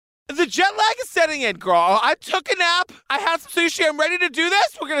The jet lag is setting in, girl. I took a nap. I had some sushi. I'm ready to do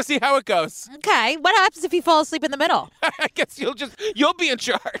this. We're going to see how it goes. Okay. What happens if you fall asleep in the middle? I guess you'll be in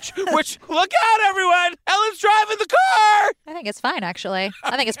charge. Which, look out, everyone. Ellen's driving the car. I think it's fine, actually.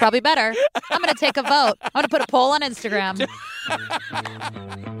 I think it's probably better. I'm going to take a vote. I'm going to put a poll on Instagram.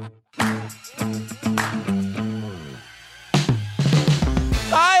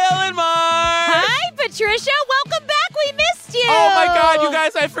 Hi, Ellen Mar. Hi, Patricia. Welcome back. We missed you. Oh, my God, you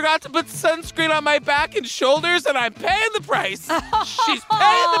guys, I forgot to put sunscreen on my back and shoulders, and I'm paying the price. She's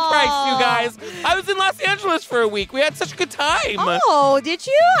paying the price, you guys. I was in Los Angeles for a week. We had such a good time. Oh, did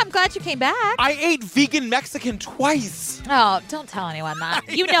you? I'm glad you came back. I ate vegan Mexican twice. Oh, don't tell anyone that.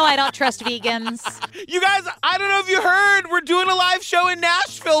 You know I don't trust vegans. You guys, I don't know if you heard, we're doing a live show in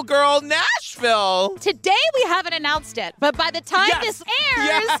Nashville, girl. Nashville. Today we haven't announced it, but by the time this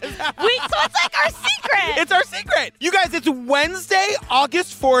airs, so it's like our secret. It's our secret. You guys, it's Wednesday,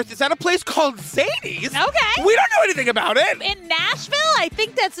 August 4th. It's at a place called Zanies. Okay. We don't know anything about it. In Nashville? I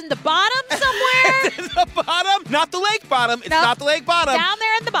think that's in the bottom somewhere. It's in the bottom? Not the lake bottom. It's not the lake bottom. Down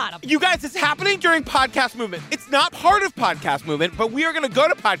there in the bottom. You guys, it's happening during Podcast Movement. It's not part of Podcast Movement, but we are going to go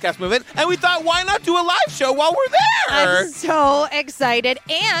to Podcast Movement, and we thought, why not do a live show while we're there? I'm so excited.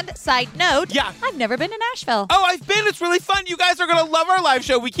 And side note, I've never been to Nashville. Oh, I've been. It's really fun. You guys are going to love our live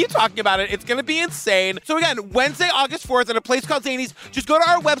show. We keep talking about it. It's going to be insane. So again, Wednesday, August 4th at a place called Zanies. Just go to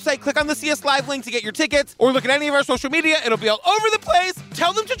our website, click on the CS Live link to get your tickets, or look at any of our social media. It'll be all over the place.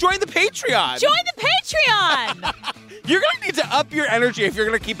 Tell them to join the Patreon. Join the Patreon. You're going to need to up your energy if you're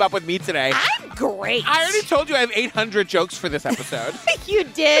going to keep up with me today. I'm great. I already told you I have 800 jokes for this episode. You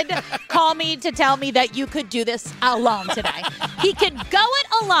did call me to tell me that you could do this alone today. He can go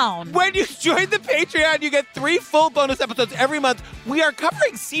it alone. When you join the Patreon, you get 3 full bonus episodes every month. We are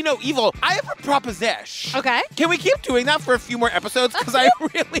covering See No Evil. I have a proposition. Okay. Can we keep doing that for a few more episodes? Because I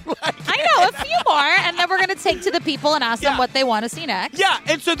really like it. I know, a few more, and then we're going to take to the people and ask them what they want to see next. Yeah,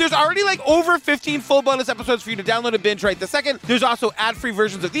 and so there's already like over 15 full bonus episodes for you to download and binge right this second. There's also ad-free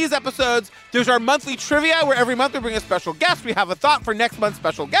versions of these episodes. There's our monthly trivia, where every month we bring a special guest. We have a thought for next month's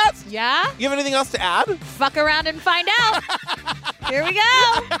special guest. Yeah? You have anything else to add? Fuck around and find out. Here we go.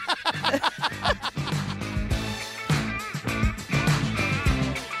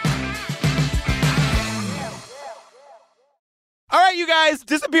 All right, you guys,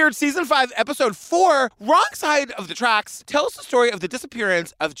 Disappeared Season 5, Episode 4, Wrong Side of the Tracks, tells the story of the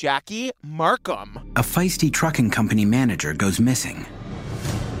disappearance of Jackie Markham. A feisty trucking company manager goes missing.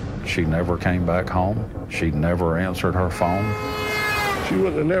 She never came back home. She never answered her phone. She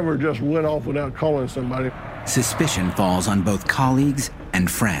would have never just went off without calling somebody. Suspicion falls on both colleagues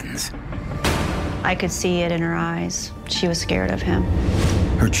and friends. I could see it in her eyes. She was scared of him.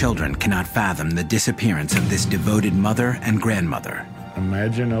 Her children cannot fathom the disappearance of this devoted mother and grandmother.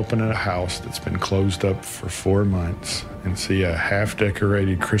 Imagine opening a house that's been closed up for 4 months and see a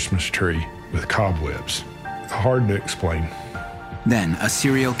half-decorated Christmas tree with cobwebs. Hard to explain. Then a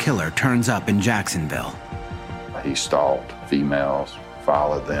serial killer turns up in Jacksonville. He stalked females,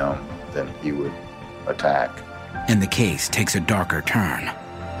 followed them, then he would attack. And the case takes a darker turn.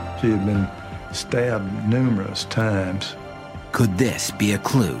 She had been stabbed numerous times. Could this be a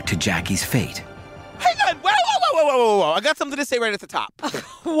clue to Jackie's fate? Hang on. Whoa. I got something to say right at the top.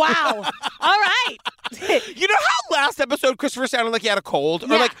 Wow. All right. You know how last episode Christopher sounded like he had a cold?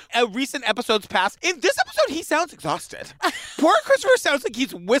 Yeah. Or like a recent episode's past? In this episode, he sounds exhausted. Poor Christopher sounds like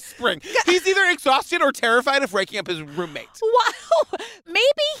he's whispering. He's either exhausted or terrified of waking up his roommate. Wow.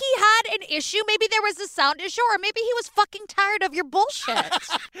 Maybe he had an issue. Maybe there was a sound issue. Or maybe he was fucking tired of your bullshit.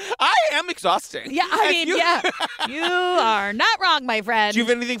 I am exhausting. Yeah, I mean, You are not wrong, my friend. Do you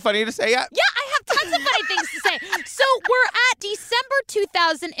have anything funny to say yet? Yeah, I have tons of funny things to say. So we're at December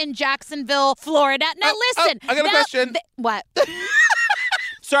 2000 in Jacksonville, Florida. Now listen. I got a question. What?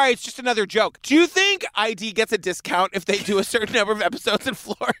 Sorry, it's just another joke. Do you think ID gets a discount if they do a certain number of episodes in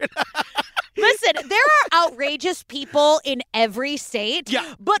Florida? Listen, there are outrageous people in every state,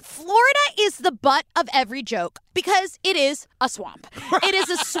 but Florida is the butt of every joke because it is a swamp. It is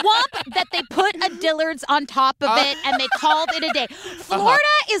a swamp that they put a Dillard's on top of it and they called it a day. Florida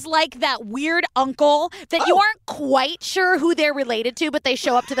is like that weird uncle that you aren't quite sure who they're related to, but they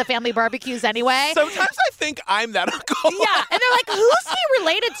show up to the family barbecues anyway. Sometimes I think I'm that uncle. Yeah, and they're like, who's he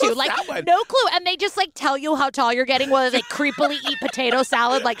related to? Who's like, that one? no clue. And they just like tell you how tall you're getting while they creepily eat potato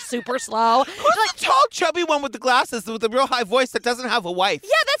salad like super slow. Who's the tall, chubby one with the glasses with the real high voice that doesn't have a wife? Yeah,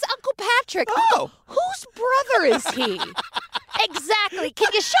 that's Uncle Patrick. Oh. Whose brother is he? Exactly. Can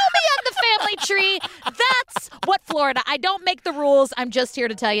you show me on the family tree? That's what Florida. I don't make the rules. I'm just here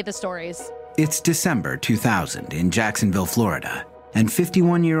to tell you the stories. It's December 2000 in Jacksonville, Florida. and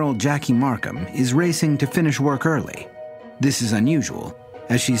 51-year-old Jackie Markham is racing to finish work early. This is unusual,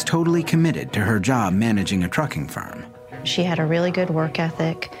 as she's totally committed to her job managing a trucking firm. She had a really good work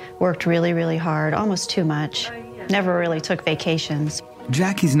ethic, worked really, really hard, almost too much, never really took vacations.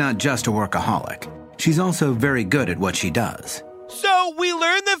 Jackie's not just a workaholic. She's also very good at what she does. So we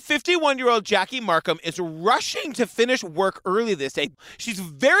learned that 51-year-old Jackie Markham is rushing to finish work early this day. She's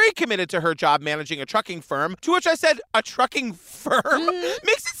very committed to her job managing a trucking firm, to which I said, a trucking firm?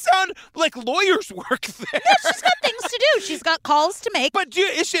 Makes it sound like lawyers work there. Yeah, she's got things to do. She's got calls to make. But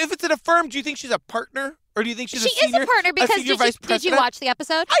if it's in a firm, do you think she's a partner? Or do you think she's a senior? She is a partner because did you watch the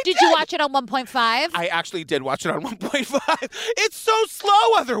episode? Did you watch it on 1.5? I actually did watch it on 1.5. It's so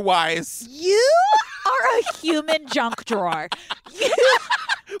slow otherwise. You are a human junk drawer.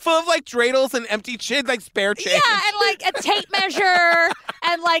 Full of like dreidels and empty spare change. Yeah, and like a tape measure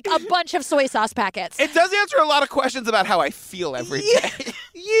and like a bunch of soy sauce packets. It does answer a lot of questions about how I feel every day.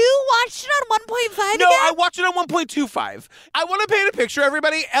 You watched it on 1.5 No, again? I watched it on 1.25. I want to paint a picture,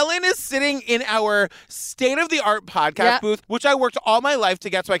 everybody. Ellen is sitting in our state-of-the-art podcast booth, which I worked all my life to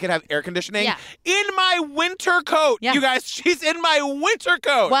get so I could have air conditioning, in my winter coat. Yeah. You guys, she's in my winter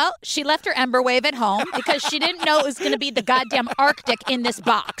coat. Well, she left her Ember Wave at home because she didn't know it was going to be the goddamn Arctic in this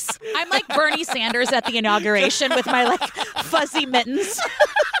box. I'm like Bernie Sanders at the inauguration with my like fuzzy mittens.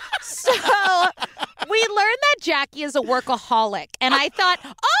 So we learned that Jackie is a workaholic. And I thought,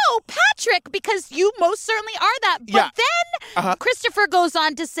 oh, Patrick, because you most certainly are that. But then Christopher goes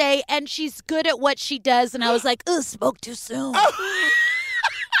on to say, and she's good at what she does. And I was like, ugh, spoke too soon.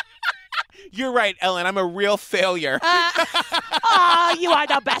 You're right, Ellen. I'm a real failure. You are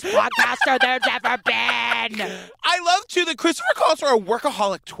the best podcaster there's ever been. I love, too, that Christopher calls her a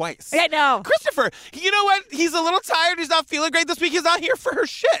workaholic twice. I know. Christopher, you know what? He's a little tired. He's not feeling great this week. He's not here for her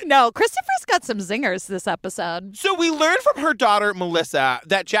shit. No, Christopher's got some zingers this episode. So we learned from her daughter, Melissa,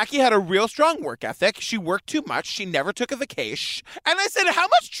 that Jackie had a real strong work ethic. She worked too much. She never took a vacation. And I said, how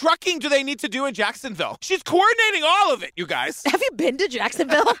much trucking do they need to do in Jacksonville? She's coordinating all of it, you guys. Have you been to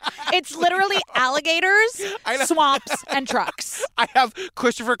Jacksonville? It's literally alligators, swamps, and trucks. I have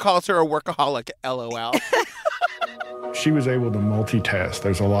Christopher calls her a workaholic, LOL. She was able to multitask.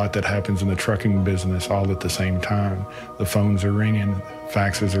 There's a lot that happens in the trucking business all at the same time. The phones are ringing,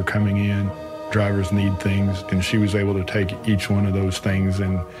 faxes are coming in, drivers need things, and she was able to take each one of those things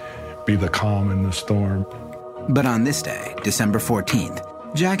and be the calm in the storm. But on this day, December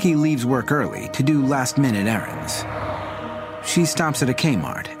 14th, Jackie leaves work early to do last-minute errands. She stops at a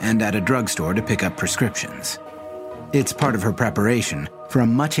Kmart and at a drugstore to pick up prescriptions. It's part of her preparation for a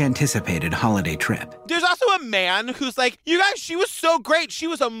much-anticipated holiday trip. There's also a man who's like, you guys, she was so great. She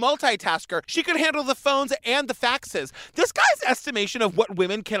was a multitasker. She could handle the phones and the faxes. This guy's estimation of what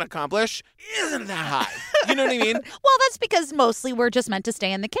women can accomplish isn't that high. You know what I mean? Well, that's because mostly we're just meant to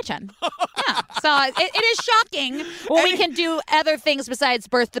stay in the kitchen. Yeah. So it is shocking when we can do other things besides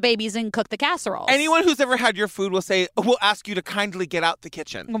birth the babies and cook the casseroles. Anyone who's ever had your food will ask you to kindly get out the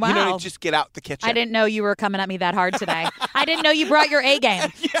kitchen. Wow. You know, just get out the kitchen. I didn't know you were coming at me that hard today. I didn't know you brought your A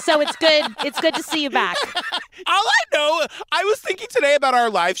game. Yeah. So it's good. It's good to see you back. All I know, I was thinking today about our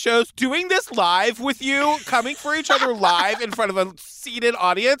live shows. Doing this live with you, coming for each other live in front of a seated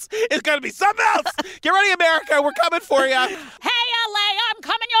audience is going to be something else. Get ready, America. We're coming for you. Hey, LA, I'm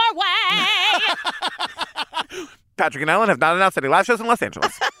coming your way. Patrick and Ellen have not announced any live shows in Los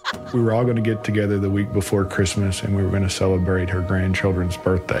Angeles. We were all going to get together the week before Christmas, and we were going to celebrate her grandchildren's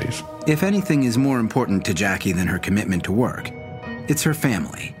birthdays. If anything is more important to Jackie than her commitment to work, it's her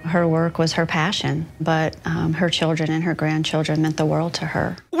family. Her work was her passion, but her children and her grandchildren meant the world to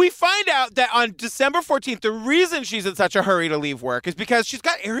her. We find out that on December 14th, the reason she's in such a hurry to leave work is because she's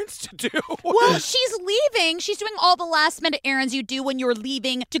got errands to do. Well, she's leaving. She's doing all the last-minute errands you do when you're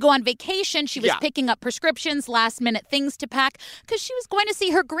leaving to go on vacation. She was picking up prescriptions, last-minute things to pack, because she was going to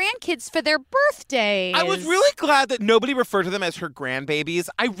see her grandkids for their birthdays. I was really glad that nobody referred to them as her grandbabies.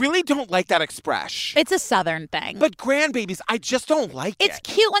 I really don't like that expression. It's a Southern thing. But grandbabies, I just don't like it. It's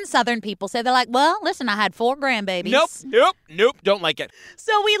cute when Southern people say, they're like, well, listen, I had 4 grandbabies. Nope, don't like it.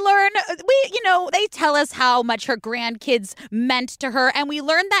 So we learn, they tell us how much her grandkids meant to her, and we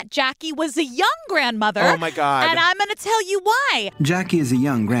learned that Jackie was a young grandmother. Oh, my God. And I'm going to tell you why. Jackie is a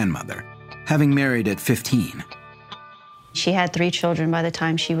young grandmother, having married at 15. She had 3 children by the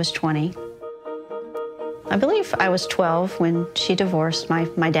time she was 20. I believe I was 12 when she divorced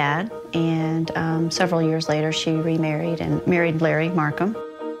my dad, and several years later she remarried and married Larry Markham.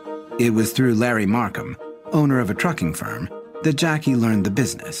 It was through Larry Markham, owner of a trucking firm, that Jackie learned the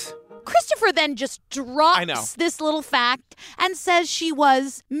business. Christopher then just drops this little fact and says she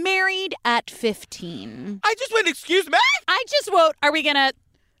was married at 15. I just went, excuse me? I just wrote, are we gonna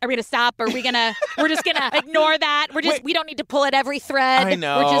stop? We're just gonna ignore that. We don't need to pull at every thread. I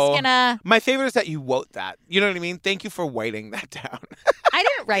know. We're just gonna. My favorite is that you wrote that. You know what I mean? Thank you for writing that down. I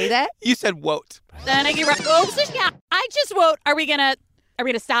didn't write it. You said "wote." Then I just wrote, are we gonna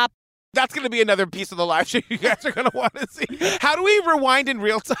stop? That's going to be another piece of the live show you guys are going to want to see. How do we rewind in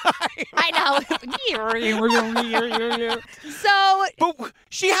real time? I know. So. But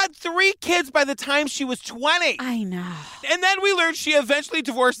she had 3 kids by the time she was 20. I know. And then we learned she eventually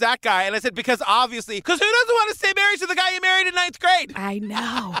divorced that guy. And I said, because who doesn't want to stay married to the guy you married in 9th grade? I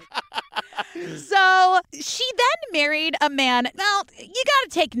know. So she then married a man. Now, you got to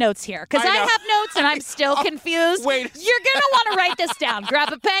take notes here because I have notes and I'm still confused. Wait. You're going to want to write this down.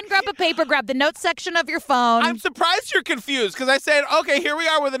 Grab a pen, grab a paper, grab the notes section of your phone. I'm surprised you're confused because I said, okay, here we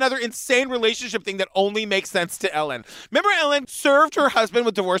are with another insane relationship thing that only makes sense to Ellen. Remember Ellen served her husband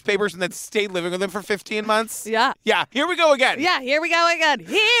with divorce papers and then stayed living with him for 15 months? Yeah. Yeah, here we go again. Yeah, here we go again.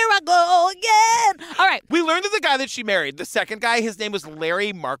 Here I go again. All right. We learned that the guy that she married, the second guy, his name was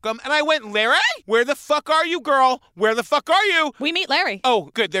Larry Markham. And I went, Larry? Where the fuck are you, girl? Where the fuck are you? We meet Larry.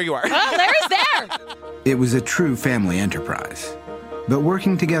 Oh, good. There you are. Oh, Larry's there. It was a true family enterprise. But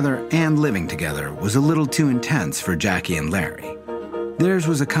working together and living together was a little too intense for Jackie and Larry. Theirs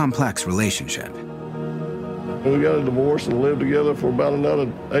was a complex relationship. We got a divorce and lived together for about another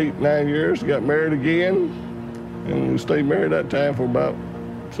 8-9 years. Got married again, and we stayed married that time for about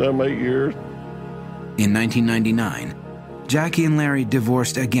 7-8 years. In 1999, Jackie and Larry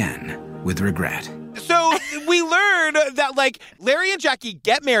divorced again with regret. So we learned that, Larry and Jackie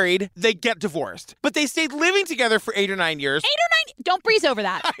get married, they get divorced. But they stayed living together for 8 or 9 years. 8 or 9? Don't breeze over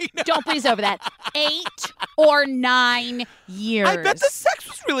that. Don't breeze over that. 8 or 9 years. I bet the sex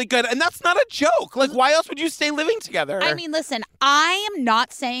was really good, and that's not a joke. Why else would you stay living together? I mean, listen, I am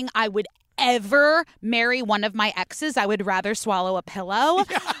not saying I would ever marry one of my exes. I would rather swallow a pillow.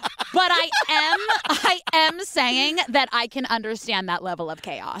 Yeah. But I am saying that I can understand that level of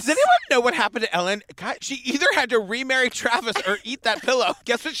chaos. Does anyone know what happened to Ellen? God, she either had to remarry Travis or eat that pillow.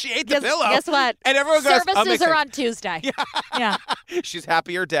 Guess what? She ate the pillow. Guess what? And everyone goes, services are on Tuesday. Yeah. She's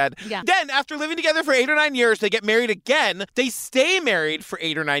happy or dead. Yeah. Then, after living together for 8 or 9 years, they get married again. They stay married for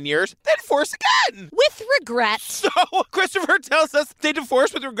 8 or 9 years. They divorce again. With regret. So, Christopher tells us they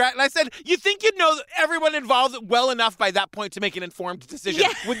divorced with regret. And I said, you think you'd know everyone involved well enough by that point to make an informed decision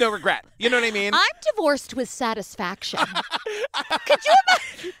with no regret. You know what I mean? I'm divorced with satisfaction. Could you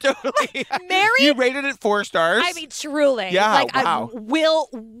imagine? Totally. Married? You rated it 4 stars? I mean, truly. Yeah, I wow.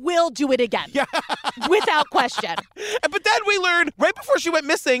 will do it again. Yeah. Without question. But then we learned, right before she went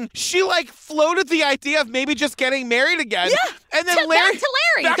missing, she, floated the idea of maybe just getting married again. Yeah. And then Back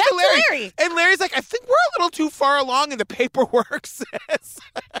to Larry. And Larry's like, I think we're a little too far along in the paperwork, sis.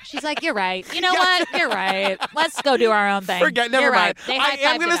 She's like, you're right. You know what? You're right. Let's go do our own thing. Never mind. Right. I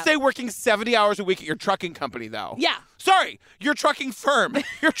am going to stay working 70 hours a week at your trucking company, though. Yeah. Sorry, your trucking firm.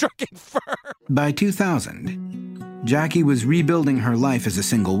 Your trucking firm. By 2000, Jackie was rebuilding her life as a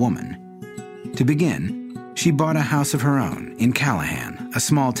single woman. To begin, she bought a house of her own in Callahan, a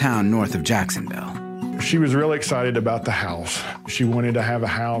small town north of Jacksonville. She was really excited about the house. She wanted to have a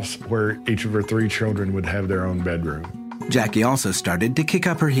house where each of her 3 children would have their own bedroom. Jackie also started to kick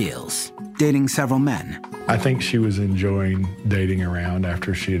up her heels, dating several men. I think she was enjoying dating around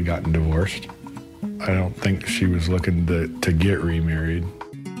after she had gotten divorced. I don't think she was looking to get remarried.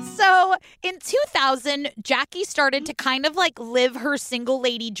 So in 2000, Jackie started to kind of live her single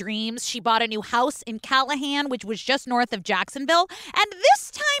lady dreams. She bought a new house in Callahan, which was just north of Jacksonville. And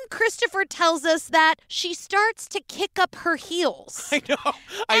this time, Christopher tells us that she starts to kick up her heels.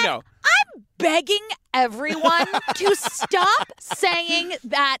 I know. I'm begging everyone to stop saying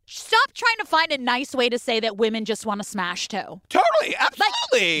that. Stop trying to find a nice way to say that women just want to smash too. Totally,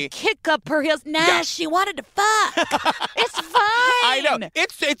 absolutely. Kick up her heels. Nah, she wanted to fuck. It's fine. I know.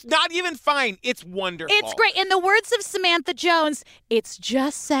 It's not even fine. It's wonderful. It's great. In the words of Samantha Jones, it's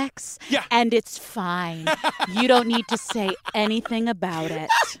just sex. Yeah. And it's fine. You don't need to say anything about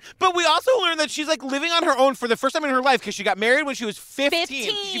it. But we also learned that she's living on her own for the first time in her life because she got married when she was 15.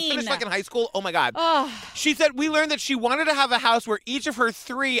 She finished in high school. Oh my God. Oh. She said we learned that she wanted to have a house where each of her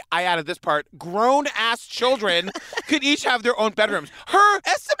 3, I added this part, grown-ass children could each have their own bedrooms. Her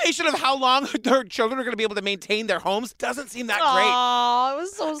estimation of how long her children are going to be able to maintain their homes doesn't seem that great. Oh, it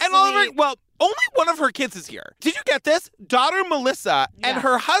was so sweet. And all of her, only one of her kids is here. Did you get this? Daughter Melissa and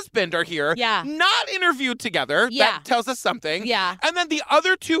her husband are here. Yeah. Not interviewed together. Yeah. That tells us something. Yeah. And then the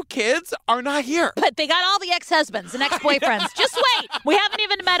other 2 kids are not here. But they got all the ex-husbands and ex-boyfriends. Just wait. We haven't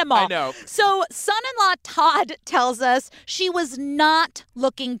even met them all. I know. So son-in-law Todd tells us she was not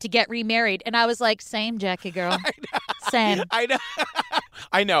looking to get remarried. And I was like, same, Jackie girl. Same. I know.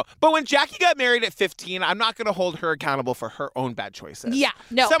 I know. But when Jackie got married at 15, I'm not going to hold her accountable for her own bad choices. Yeah.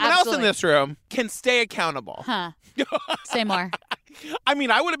 No, Someone absolutely. else in this room can stay accountable. Huh. Say more. I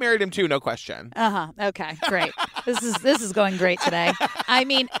mean, I would have married him too, no question. Okay, great. This is going great today. I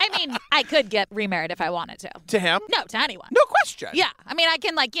mean, I could get remarried if I wanted to. To him? No, to anyone. No question. Yeah, I mean, I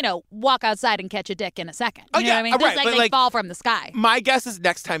can walk outside and catch a dick in a second. You know yeah, what I mean? right, Just but they fall from the sky. My guess is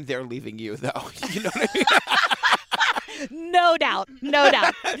next time they're leaving you, though. You know what I mean? No doubt.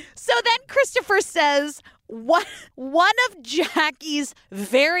 So then Christopher says, one of Jackie's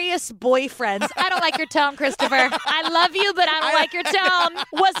various boyfriends, I don't like your tone, Christopher. I love you, but I don't like your tone,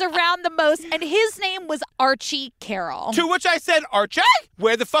 was around the most, and his name was Archie Carroll. To which I said, Archie,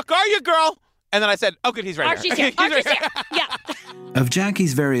 where the fuck are you, girl? And then I said, oh, good, he's right Archie's here. here. Archie's here. Yeah. Of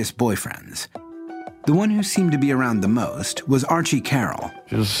Jackie's various boyfriends, the one who seemed to be around the most was Archie Carroll.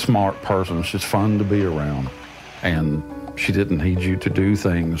 She's a smart person. She's fun to be around. And she didn't need you to do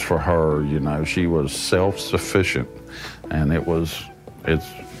things for her. She was self-sufficient. And it was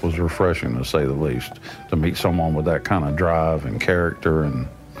refreshing, to say the least, to meet someone with that kind of drive and character. And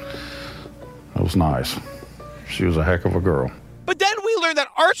it was nice. She was a heck of a girl. But then we learned that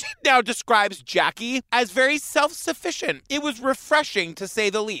Archie now describes Jackie as very self-sufficient. It was refreshing, to say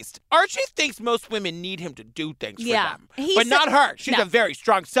the least. Archie thinks most women need him to do things for them. But not her. She's a very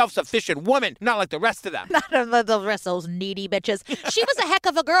strong, self-sufficient woman, not like the rest of them. Not like the rest of those needy bitches. She was a heck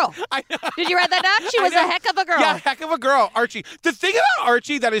of a girl. I know. Did you write that down? She was a heck of a girl. Yeah, heck of a girl, Archie. The thing about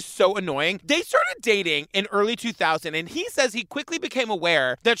Archie that is so annoying, they started dating in early 2000, and he says he quickly became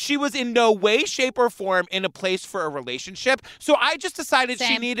aware that she was in no way, shape, or form in a place for a relationship. So I just decided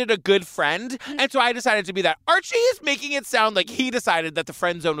she needed a good friend, and so I decided to be that. Archie is making it sound like he decided that the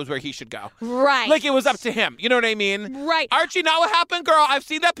friend zone was where he should go. Right. Like it was up to him. You know what I mean? Right. Archie, not what happened, girl. I've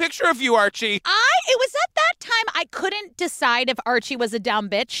seen that picture of you, Archie. It was at that time I couldn't decide if Archie was a down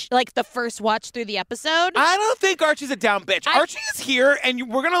bitch, like the first watch through the episode. I don't think Archie's a down bitch. Archie is here, and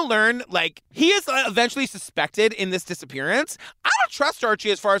we're going to learn, he is eventually suspected in this disappearance. I don't trust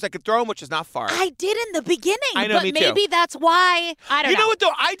Archie as far as I could throw him, which is not far. I did in the beginning, I know, but me too. maybe that's why. I don't know. You know what,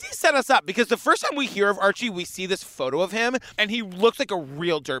 though? ID set us up, because the first time we hear of Archie, we see this photo of him, and he looks like a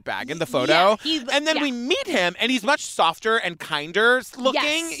real dirtbag in the photo. And then we meet him, and he's much softer and kinder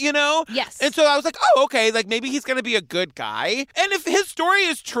looking, you know? Yes. And so I was like, oh, okay, maybe he's going to be a good guy. And if his story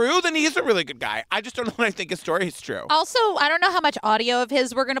is true, then he's a really good guy. I just don't know when I think his story is true. Also, I don't know how much audio of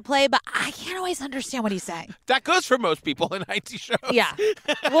his we're going to play, but I can't always understand what he's saying. That goes for most people in IT shows. Yeah.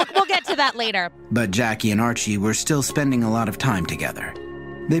 We'll get to that later. But Jackie and Archie were still spending a lot of time together.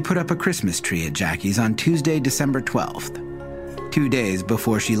 They put up a Christmas tree at Jackie's on Tuesday, December 12th, 2 days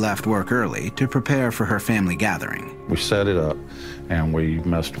before she left work early to prepare for her family gathering. We set it up, and we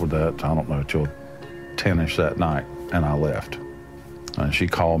messed with that, I don't know, till 10-ish that night, and I left. And she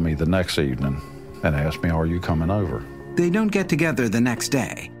called me the next evening and asked me, are you coming over? They don't get together the next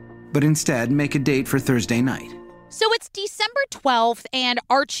day, but instead make a date for Thursday night. So it's December 12th, and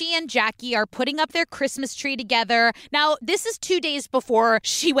Archie and Jackie are putting up their Christmas tree together. Now, this is 2 days before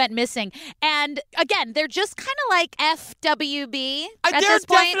she went missing. And again, they're just kind of like FWB at this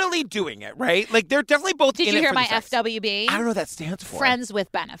point. They're definitely doing it, right? They're definitely both in it for the Did you hear my sex. FWB? I don't know what that stands for. Friends with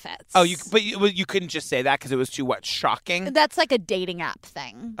benefits. Oh, you couldn't just say that because it was too, shocking? That's like a dating app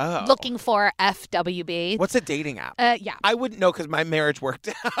thing. Oh. Looking for FWB. What's a dating app? Yeah. I wouldn't know because my marriage worked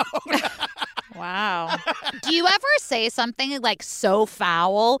out. Wow. Do you ever say something so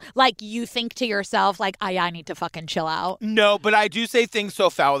foul, you think to yourself, I need to fucking chill out? No, but I do say things so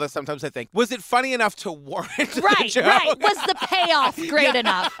foul that sometimes I think, was it funny enough to warrant the joke? Right. Was the payoff great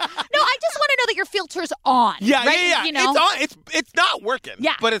enough? No, I just want to know that your filter's on. Yeah, right? yeah. You know? It's on. It's not working.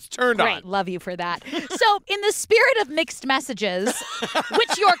 Yeah. But it's turned on. Great. Love you for that. So, in the spirit of mixed messages,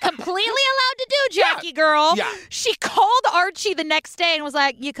 which you're completely allowed to do, Jackie girl, she called Archie the next day and was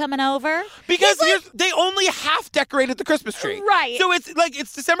like, you coming over? Because they only half decorated the Christmas tree. Right. So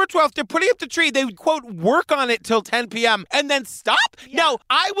it's December 12th. They're putting up the tree. They, quote, work on it till 10 p.m. and then stop? Yeah. Now,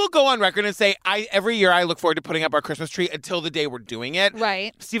 I will go on record and say every year I look forward to putting up our Christmas tree until the day we're doing it.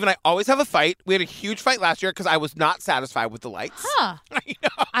 Right. Steve and I always have a fight. We had a huge fight last year because I was not satisfied with the lights. Huh. I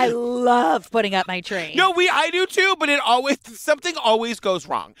know. I love putting up my tree. No, I do too, but something always goes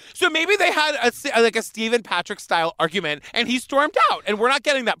wrong. So maybe they had a Steve and Patrick style argument and he stormed out and we're not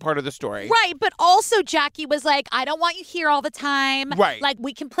getting that part of the story. Right. Right, but also Jackie was like, I don't want you here all the time. Right. Like,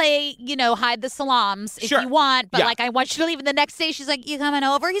 we can play, hide the salams if you want, but like, I want you to leave. And the next day, she's like, you coming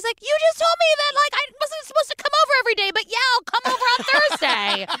over? He's like, you just told me that, like, I wasn't supposed to come over every day, but yeah, I'll come over on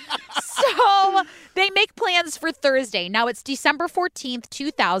Thursday. So they make plans for Thursday. Now, it's December 14th,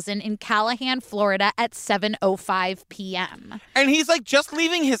 2000 in Callahan, Florida at 7:05 p.m. And he's like just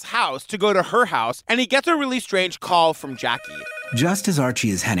leaving his house to go to her house, and he gets a really strange call from Jackie. Just as Archie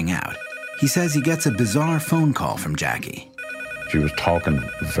is heading out, he says he gets a bizarre phone call from Jackie. She was talking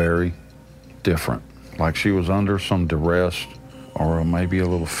very different, like she was under some duress or maybe a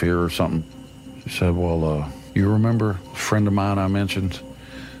little fear or something. She said, well, you remember a friend of mine I mentioned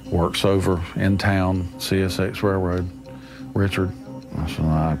works over in town, CSX Railroad, Richard? I said,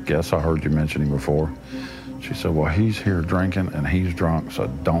 I guess I heard you mention him before. She said, well, he's here drinking and he's drunk, so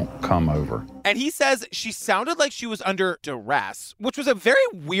don't come over. And he says she sounded like she was under duress, which was a very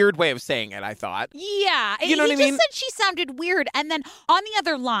weird way of saying it, I thought. Yeah. You know what I mean? He just said she sounded weird. And then on the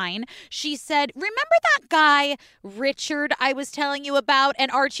other line, she said, remember that guy, Richard, I was telling you about? And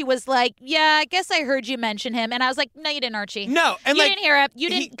Archie was like, yeah, I guess I heard you mention him. And I was like, no, you didn't, Archie. No. And you didn't hear it. You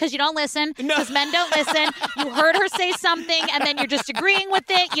didn't, because you don't listen. Because men don't listen. You heard her say something, and then you're just agreeing with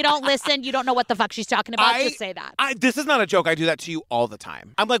it. You don't listen. You don't know what the fuck she's talking about. Just say that. This is not a joke. I do that to you all the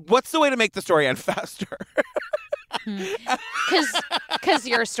time. I'm like, what's the way to make the story end faster? Because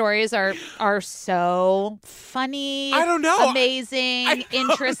your stories are so funny. I don't know. Amazing,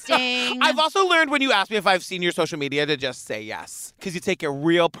 interesting. I've also learned when you ask me if I've seen your social media to just say yes, because you take it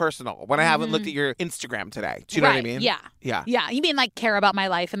real personal when I haven't looked at your Instagram today. Do you know what I mean? Yeah. Yeah. You mean like care about my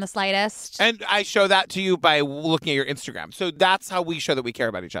life in the slightest? And I show that to you by looking at your Instagram. So that's how we show that we care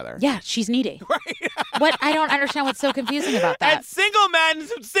about each other. Yeah, she's needy. Right. What? I don't understand what's so confusing about that. And single men,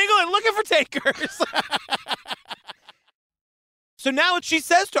 single and looking for takers. So now she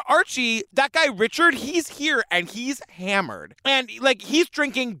says to Archie, that guy Richard, he's here and he's hammered. And like, he's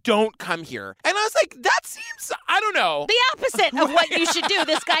drinking, don't come here. And I was like, that seems, I don't know. The opposite of what you should do.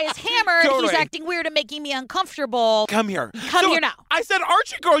 This guy is hammered. Totally. He's acting weird and making me uncomfortable. Come here. Come here now. I said,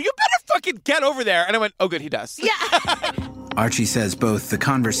 Archie, girl, you better fucking get over there. And I went, oh, good, he does. Yeah. Archie says both the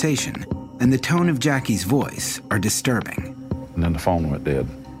conversation and the tone of Jackie's voice are disturbing. And then the phone went dead.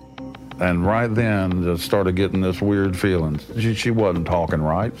 And right then, just started getting this weird feeling. She wasn't talking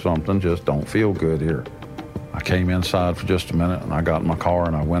right. Something just don't feel good here. I came inside for just a minute, and I got in my car,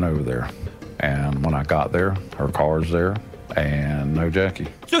 and I went over there. And when I got there, her car's there, and no Jackie.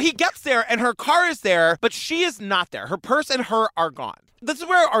 So he gets there, and her car is there, but she is not there. Her purse and her are gone. This is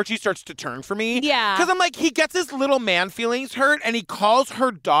where Archie starts to turn for me. Yeah. Because I'm like, he gets his little man feelings hurt, and he calls her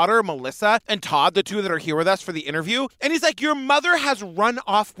daughter, Melissa, and Todd, the two that are here with us for the interview. And he's like, your mother has run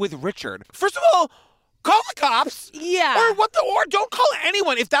off with Richard. First of all, call the cops. Yeah. Or don't call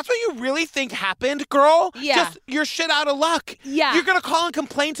anyone. If that's what you really think happened, girl, yeah. You're shit out of luck. Yeah. You're going to call and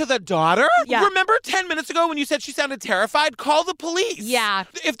complain to the daughter? Yeah. Remember 10 minutes ago when you said she sounded terrified? Call the police. Yeah.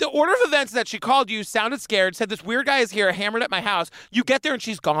 If the order of events that she called you sounded scared, said this weird guy is here, hammered at my house, you get there and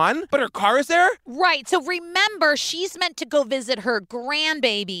she's gone, but her car is there? Right. So remember, she's meant to go visit her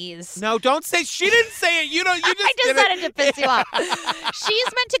grandbabies. No, don't say, she didn't say it. You just I just said it to piss you off. She's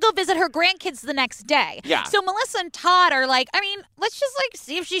meant to go visit her grandkids the next day. Yeah. So Melissa and Todd are like, I mean, let's just like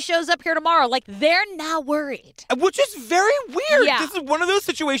see if she shows up here tomorrow. Like, they're now worried. Which is very weird. Yeah. This is one of those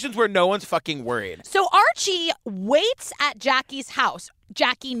situations where no one's fucking worried. So Archie waits at Jackie's house.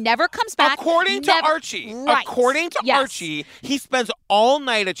 Jackie never comes back. According to Archie. Right. According to Archie, he spends all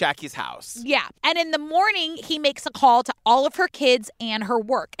night at Jackie's house. Yeah. And in the morning, he makes a call to all of her kids and her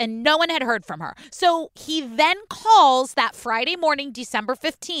work, and no one had heard from her. So he then calls that Friday morning, December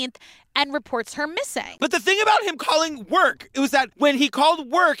 15th, and reports her missing. But the thing about him calling work, it was that when he called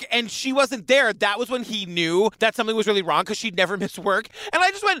work and she wasn't there, that was when he knew that something was really wrong because she'd never missed work. And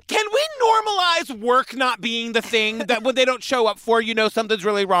I just went, can we normalize work not being the thing that when they don't show up for, something's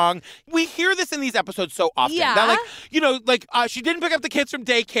really wrong? We hear this in these episodes so often. Yeah. That she didn't pick up the kids from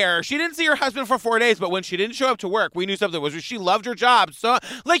daycare. She didn't see her husband for 4 days, but when she didn't show up to work, we knew something was. She loved her job. So,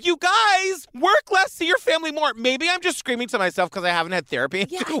 you guys, work less, see your family more. Maybe I'm just screaming to myself because I haven't had therapy in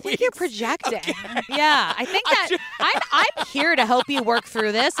 2 weeks. You're projecting. Okay. Yeah, I think that I'm here to help you work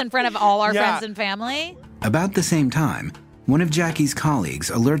through this in front of all our friends and family. About the same time, one of Jackie's colleagues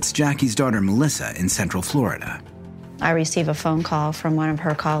alerts Jackie's daughter Melissa in Central Florida. I receive a phone call from one of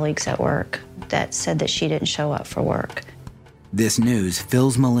her colleagues at work that said that she didn't show up for work. This news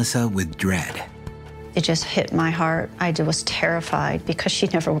fills Melissa with dread. It just hit my heart. I was terrified because she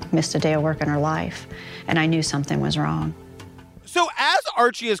never missed a day of work in her life, and I knew something was wrong. So as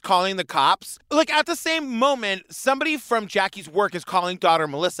Archie is calling the cops, like at the same moment, somebody from Jackie's work is calling daughter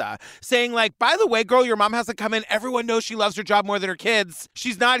Melissa, saying like, by the way, girl, your mom has to come in. Everyone knows she loves her job more than her kids.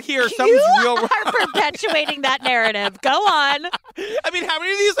 She's not here. Something's real wrong. You are perpetuating that narrative. Go on. I mean, how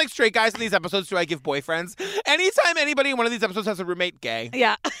many of these like straight guys in these episodes do I give boyfriends? Anytime anybody in one of these episodes has a roommate, gay.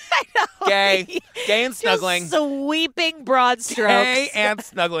 Yeah, I know. Gay and snuggling. Just sweeping broad strokes. Gay and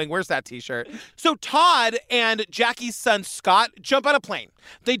snuggling. Where's that t-shirt? So Todd and Jackie's son Scott jump on a plane.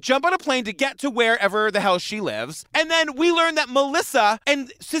 They jump on a plane to get to wherever the hell she lives. And then we learn that Melissa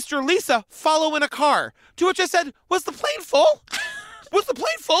and sister Lisa follow in a car. To which I said, was the plane full? Was the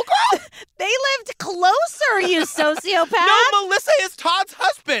plane full, girl? They lived closer, you sociopath. No, Melissa is Todd's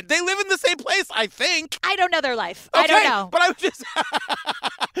husband. They live in the same place, I think. I don't know their life. Okay, I don't know. But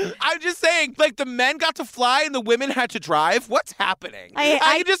I'm just saying, like, the men got to fly and the women had to drive. What's happening? I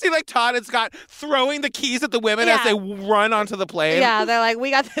can just see, like, Todd and Scott throwing the keys at the women as they run onto the plane. Yeah, they're like,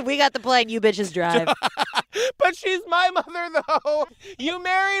 we got the plane, you bitches drive. But she's my mother, though. You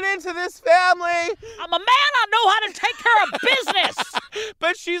married into this family. I'm a man, I know how to take care of business.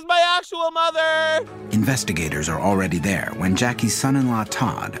 But she's my actual mother. Investigators are already there when Jackie's son-in-law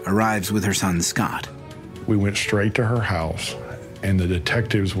Todd arrives with her son Scott. We went straight to her house, and the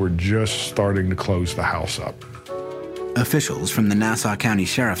detectives were just starting to close the house up. Officials from the Nassau County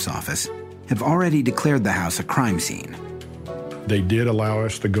Sheriff's Office have already declared the house a crime scene. They did allow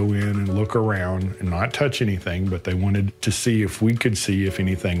us to go in and look around and not touch anything, but they wanted to see if we could see if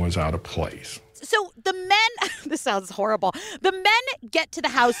anything was out of place. So the men, this sounds horrible. The men get to the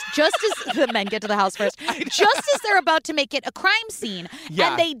house just as the men get to the house first, just as they're about to make it a crime scene. Yeah.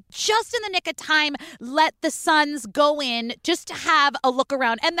 And they just in the nick of time let the sons go in just to have a look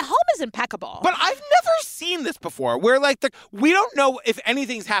around. And the home is impeccable. But I've never seen this before where like we don't know if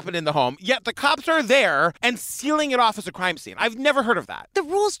anything's happened in the home, yet the cops are there and sealing it off as a crime scene. I've never heard of that. The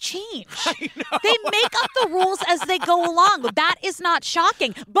rules change. I know. They make up the rules as they go along. That is not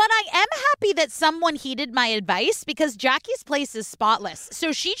shocking. But I am happy that someone heeded my advice because Jackie's place is spotless.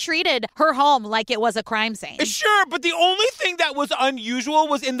 So she treated her home like it was a crime scene. Sure, but the only thing that was unusual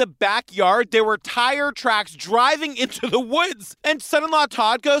was in the backyard, there were tire tracks driving into the woods. And son-in-law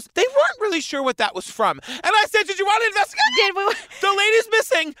Todd goes, they weren't really sure what that was from. And I said, did you want to investigate? Did we? The lady's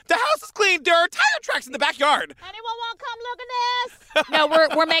missing. The house is clean. There are tire tracks in the backyard. Anyone want to come look at this?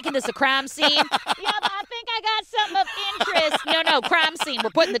 No, we're making this a crime scene. Yeah, but I think I got something of interest. No, crime scene.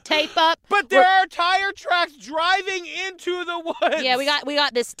 We're putting the tape up. But there are tire tracks driving into the woods. Yeah, we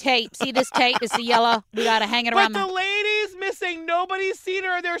got this tape. See this tape? It's the yellow. We got to hang it around. But the lady's missing. Nobody's seen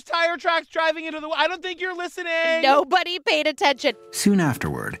her. There's tire tracks driving into the woods. I don't think you're listening. Nobody paid attention. Soon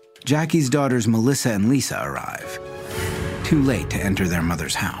afterward, Jackie's daughters Melissa and Lisa arrive. Too late to enter their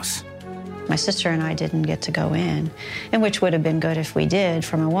mother's house. My sister and I didn't get to go in, and which would have been good if we did.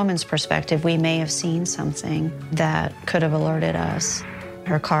 From a woman's perspective, we may have seen something that could have alerted us.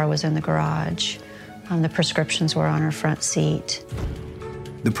 Her car was in the garage. The prescriptions were on her front seat.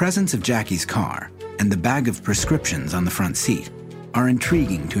 The presence of Jackie's car and the bag of prescriptions on the front seat are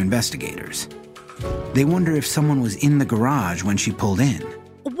intriguing to investigators. They wonder if someone was in the garage when she pulled in.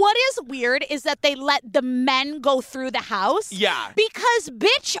 What is weird is that they let the men go through the house. Yeah. Because,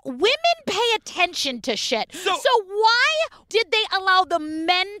 bitch, women pay attention to shit. So why did they allow the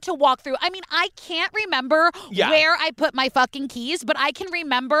men to walk through? I mean, I can't remember where I put my fucking keys, but I can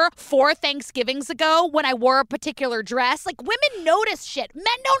remember 4 Thanksgivings ago when I wore a particular dress. Like, women notice shit. Men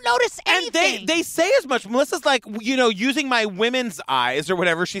don't notice anything. And they say as much. Melissa's like, using my women's eyes or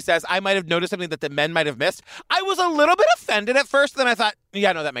whatever she says, I might have noticed something that the men might have missed. I was a little bit offended at first, then I thought,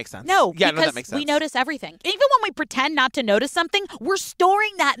 yeah, no, that makes sense. That makes sense. We notice everything. Even when we pretend not to notice something, we're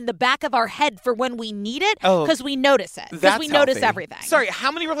storing that in the back of our head for when we need it because we notice it. Because we notice everything. Sorry,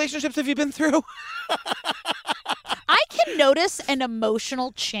 how many relationships have you been through? I can notice an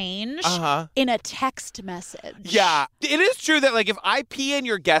emotional change in a text message. Yeah. It is true that, like, if I pee in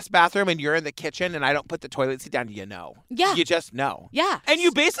your guest bathroom and you're in the kitchen and I don't put the toilet seat down, you know. Yeah. You just know. Yeah. And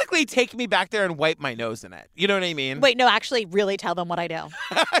you basically take me back there and wipe my nose in it. You know what I mean? Wait, no, actually really tell them what I do.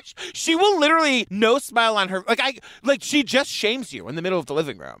 She will literally no smile on her. She just shames you in the middle of the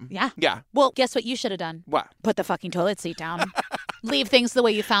living room. Yeah. Yeah. Well, guess what you should have done? What? Put the fucking toilet seat down. Leave things the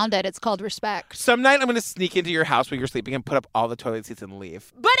way you found it. It's called respect. Some night I'm going to sneak into your house while you're sleeping and put up all the toilet seats and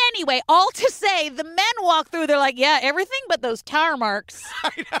leave. But anyway, all to say, the men walk through. They're like, yeah, everything but those tire marks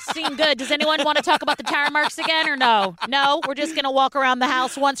seem good. Does anyone want to talk about the tire marks again or no? No? We're just going to walk around the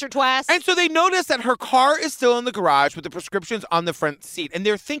house once or twice? And so they notice that her car is still in the garage with the prescriptions on the front seat. And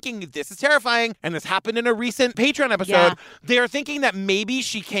they're thinking, this is terrifying. And this happened in a recent Patreon episode. Yeah. They're thinking that maybe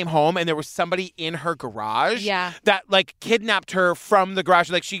she came home and there was somebody in her garage that, like, kidnapped her from the garage.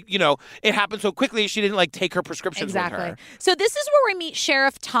 Like, she, it happened so quickly, she didn't, like, take her prescriptions with her. So this is where we meet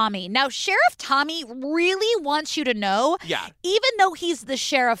Sheriff Tommy. Now, Sheriff Tommy really wants you to know, even though he's the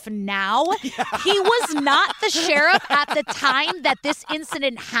sheriff now, he was not the sheriff at the time that this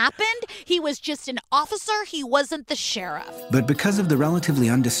incident happened. He was just an officer. He wasn't the sheriff. But because of the relatively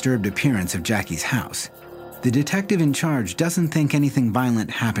undisturbed appearance of Jackie's house, the detective in charge doesn't think anything violent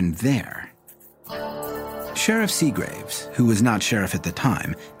happened there. Sheriff Seagraves, who was not sheriff at the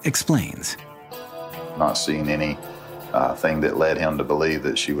time, explains. Not seeing any thing that led him to believe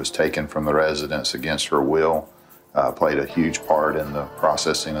that she was taken from the residence against her will. Played a huge part in the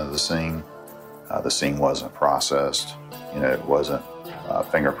processing of the scene. The scene wasn't processed. It wasn't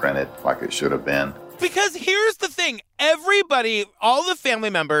fingerprinted like it should have been. Because here's the thing. Everybody, all the family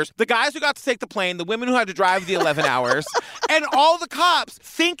members, the guys who got to take the plane, the women who had to drive the 11 hours, and all the cops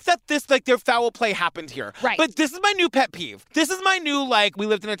think that this, like, their foul play happened here. Right. But this is my new pet peeve. This is my new, like, we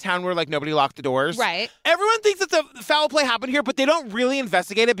lived in a town where, like, nobody locked the doors. Right. Everyone thinks that the foul play happened here, but they don't really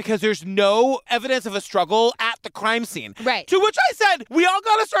investigate it because there's no evidence of a struggle at the crime scene. Right. To which I said, we all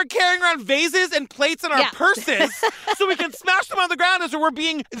got to start carrying around vases and plates in our purses so we can smash them on the ground as we're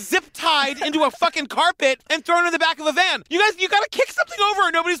being zip-tied into a fucking carpet and thrown in the back of a van. You guys, you gotta kick something over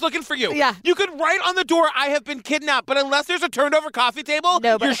and nobody's looking for you. Yeah. You could write on the door, I have been kidnapped, but unless there's a turned over coffee table,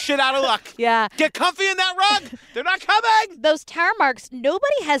 you're shit out of luck. Yeah. Get comfy in that rug. They're not coming. Those tire marks,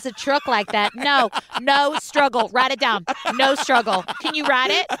 nobody has a truck like that. No struggle. Write it down. No struggle. Can you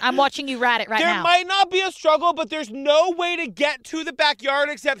write it? I'm watching you write it now. There might not be a struggle, but there's no way to get to the backyard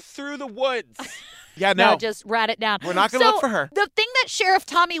except through the woods. Yeah, no. Just write it down. We're not going to look for her. The thing that Sheriff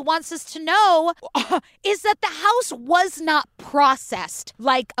Tommy wants us to know is that the house was not processed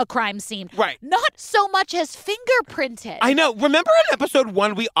like a crime scene. Right. Not so much as fingerprinted. I know. Remember in episode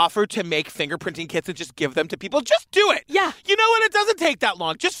 1, we offered to make fingerprinting kits and just give them to people? Just do it. Yeah. You know what? It doesn't take that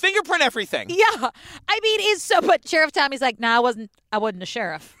long. Just fingerprint everything. Yeah. I mean, but Sheriff Tommy's like, nah, I wasn't a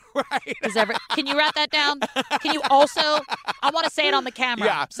sheriff. Right. Can you write that down? Can you also, I want to say it on the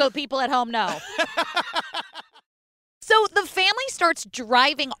camera so people at home know. So the family starts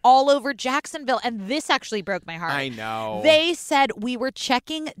driving all over Jacksonville, and this actually broke my heart. I know. They said we were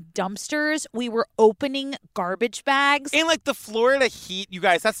checking dumpsters, we were opening garbage bags. In, like, the Florida heat, you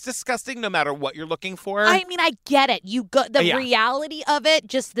guys, that's disgusting no matter what you're looking for. I mean, I get it. You got the reality of it,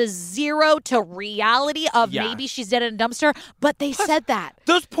 just the zero to reality of maybe she's dead in a dumpster, but they said that.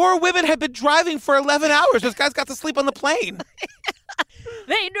 Those poor women had been driving for 11 hours. Those guys got to sleep on the plane.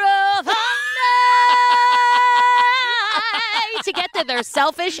 They drove all night to get to their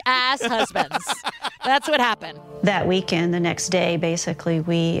selfish-ass husbands. That's what happened. That weekend, the next day, basically,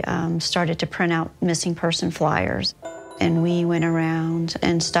 we started to print out missing person flyers. And we went around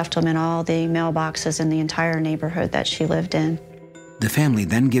and stuffed them in all the mailboxes in the entire neighborhood that she lived in. The family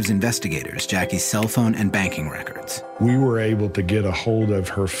then gives investigators Jackie's cell phone and banking records. We were able to get a hold of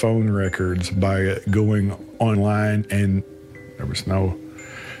her phone records by going online, and there was no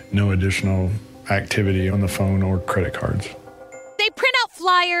additional activity on the phone or credit cards. They print out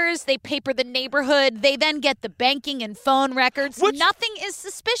flyers, they paper the neighborhood, they then get the banking and phone records. Nothing is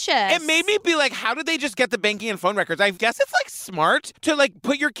suspicious. It made me be like, how did they just get the banking and phone records? I guess it's, like, smart to, like,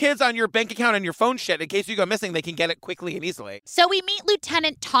 put your kids on your bank account and your phone shit in case you go missing. They can get it quickly and easily. So we meet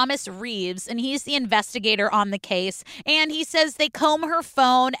Lieutenant Thomas Reeves, and he's the investigator on the case. And he says they comb her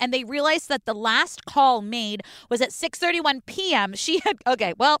phone, and they realize that the last call made was at 6:31 p.m. Here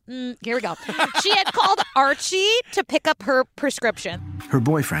we go. She had called Archie to pick up her prescription. Her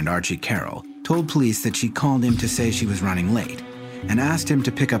boyfriend, Archie Carroll, told police that she called him to say she was running late and asked him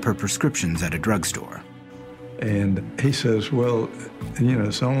to pick up her prescriptions at a drugstore. And he says, well,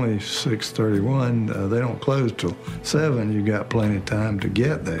 it's only 6:31. They don't close till 7. You got plenty of time to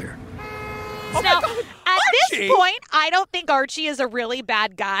get there. Now, at this point, I don't think Archie is a really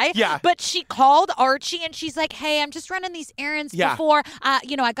bad guy. Yeah. But she called Archie and she's like, hey, I'm just running these errands before, I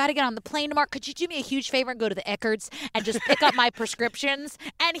got to get on the plane tomorrow. Could you do me a huge favor and go to the Eckarts and just pick up my prescriptions?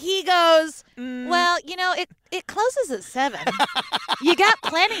 And he goes, well, It closes at 7. You got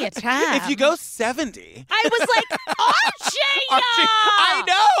plenty of time. If you go 70. I was like, Archie! I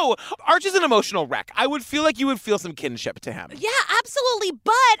know! Archie's an emotional wreck. I would feel like you would feel some kinship to him. Yeah, absolutely.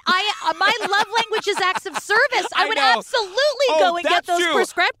 But my love language is acts of service. I would absolutely go and get those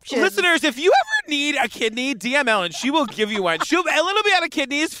prescriptions. Listeners, if you ever need a kidney, DM Ellen. She will give you one. Ellen will be out of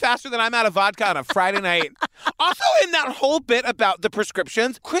kidneys faster than I'm out of vodka on a Friday night. Also, in that whole bit about the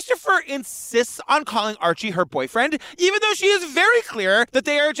prescriptions, Christopher insists on calling Archie her boyfriend, even though she is very clear that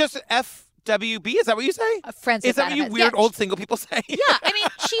they are just FWB. Is that what you say? Friends is that what you weird old single people say? Yeah, I mean,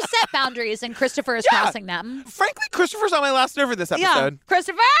 she set boundaries and Christopher is crossing them. Frankly, Christopher's on my last nerve in this episode. Yeah.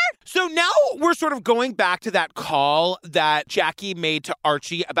 Christopher? So now we're sort of going back to that call that Jackie made to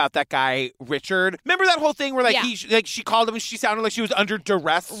Archie about that guy, Richard. Remember that whole thing where she called him and she sounded like she was under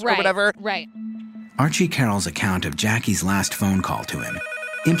duress or whatever? Right. Archie Carroll's account of Jackie's last phone call to him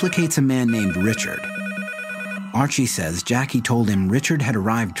implicates a man named Richard. Archie says Jackie told him Richard had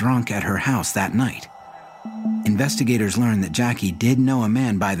arrived drunk at her house that night. Investigators learned that Jackie did know a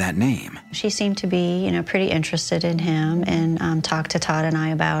man by that name. She seemed to be, pretty interested in him and talked to Todd and I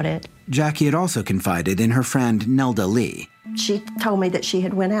about it. Jackie had also confided in her friend Nelda Lee. She told me that she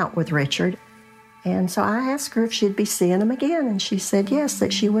had went out with Richard. And so I asked her if she'd be seeing him again, and she said yes,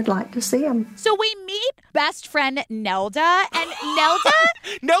 that she would like to see him. So we meet best friend Nelda, and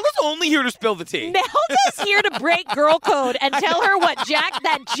Nelda's only here to spill the tea. Nelda's here to break girl code and tell her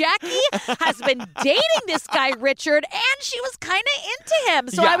that Jackie has been dating this guy, Richard, and she was kind of into him.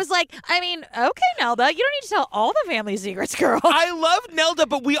 So I was like, okay, Nelda, you don't need to tell all the family secrets, girl. I love Nelda,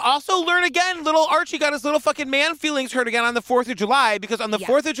 but we also learn again, little Archie got his little fucking man feelings hurt again on the 4th of July, because on the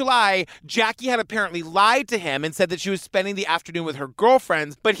 4th of July, Jackie had apparently lied to him and said that she was spending the afternoon with her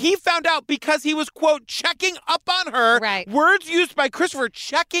girlfriends, but he found out because he was, quote, checking up on her. Right. Words used by Christopher,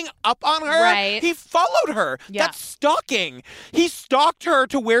 checking up on her. Right. He followed her. Yeah. That's stalking. He stalked her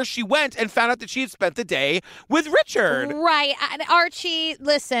to where she went and found out that she had spent the day with Richard. Right. And Archie,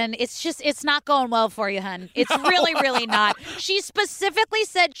 listen, it's not going well for you, hun. It's really, really not. She specifically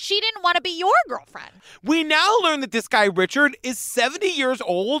said she didn't want to be your girlfriend. We now learn that this guy, Richard, is 70 years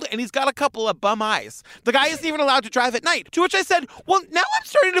old and he's got a couple of bum eyes. The guy isn't even allowed to drive at night. To which I said, well, now I'm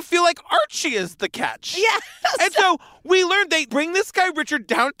starting to feel like Archie is the catch. Yeah. And so we learned they bring this guy, Richard,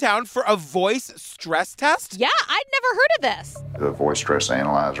 downtown for a voice stress test. Yeah, I'd never heard of this. The voice stress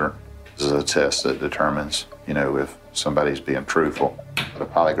analyzer is a test that determines, if somebody's being truthful. The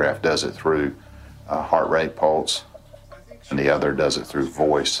polygraph does it through heart rate pulse, and the other does it through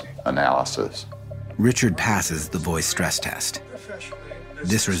voice analysis. Richard passes the voice stress test.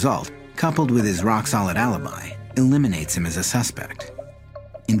 This result, coupled with his rock-solid alibi, eliminates him as a suspect.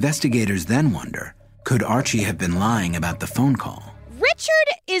 Investigators then wonder, could Archie have been lying about the phone call? Richard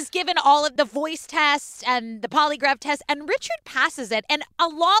is given all of the voice tests and the polygraph test, and Richard passes it. And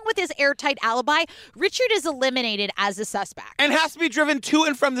along with his airtight alibi, Richard is eliminated as a suspect. And has to be driven to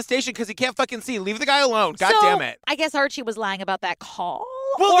and from the station because he can't fucking see. Leave the guy alone. God damn it. I guess Archie was lying about that call.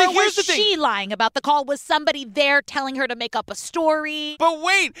 Well, or here's was the thing. she lying about the call? Was somebody there telling her to make up a story? But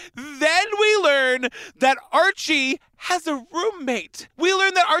wait, then we learn that Archie has a roommate. We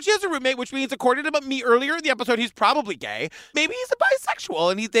learn that Archie has a roommate, which means, according to me earlier in the episode, he's probably gay. Maybe he's a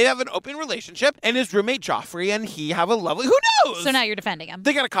bisexual, and they have an open relationship, and his roommate, Joffrey, and he have a lovely... Who knows? So now you're defending him.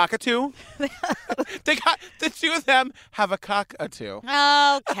 They got a cockatoo. The two of them have a cockatoo.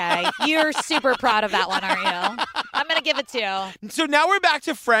 Okay. You're super proud of that one, aren't you? I'm going to give it to you. So now we're back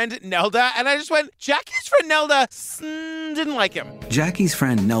to friend Nelda, and I just went, Jackie's friend Nelda didn't like him. Jackie's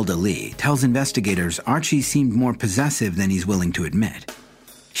friend Nelda Lee tells investigators Archie seemed more possessive than he's willing to admit.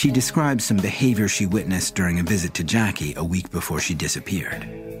 She describes some behavior she witnessed during a visit to Jackie a week before she disappeared.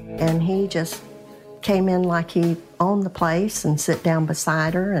 And he just came in like he owned the place and sit down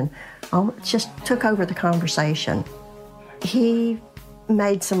beside her and just took over the conversation. He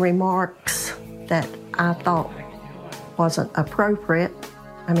made some remarks that I thought wasn't appropriate.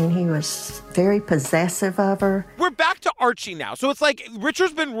 I mean, he was very possessive of her. We're back to Archie now. So it's like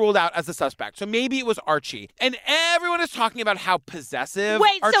Richard's been ruled out as a suspect. So maybe it was Archie. And everyone is talking about how possessive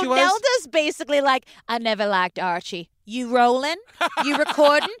Archie was. Nelda's basically like, I never liked Archie. You rolling? You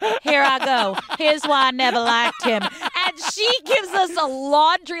recording? Here I go. Here's why I never liked him. And she She gives us a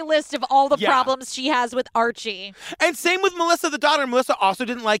laundry list of all the problems she has with Archie. And same with Melissa, the daughter. Melissa also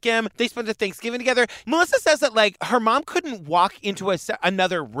didn't like him. They spent a Thanksgiving together. Melissa says that, like, her mom couldn't walk into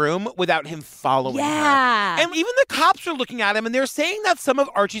another room without him following her. And even the cops are looking at him, and they're saying that some of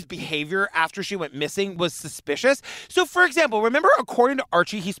Archie's behavior after she went missing was suspicious. So, for example, remember, according to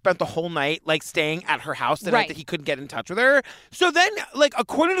Archie, he spent the whole night, like, staying at her house the night that he couldn't get in touch with her. So then, like,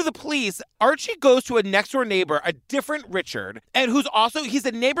 according to the police, Archie goes to a next-door neighbor, a different Richard, and he's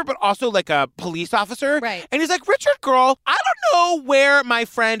a neighbor, but also, like, a police officer. Right. And he's like, Richard, girl, I don't know where my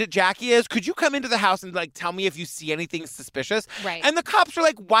friend Jackie is. Could you come into the house and, like, tell me if you see anything suspicious? Right. And the cops are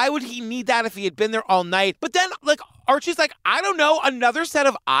like, why would he need that if he had been there all night? But then, like, Archie's like, I don't know, another set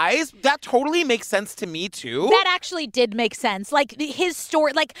of eyes? That totally makes sense to me, too. That actually did make sense. Like, his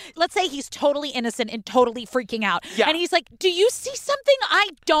story, like, let's say he's totally innocent and totally freaking out. Yeah. And he's like, do you see something I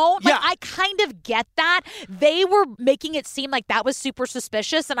don't? Like, I kind of get that. They were making it seem like that was super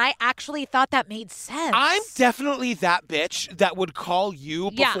suspicious, and I actually thought that made sense. I'm definitely that bitch that would call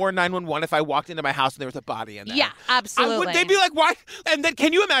you before 911 if I walked into my house and there was a body in there. Yeah, absolutely. They'd be like, why? And then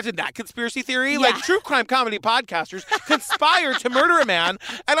can you imagine that conspiracy theory? Like, true crime comedy podcasters conspire to murder a man.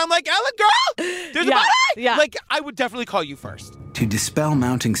 And I'm like, Ellen, girl, there's a body. Yeah. Like, I would definitely call you first. To dispel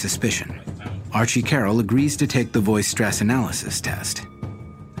mounting suspicion, Archie Carroll agrees to take the voice stress analysis test.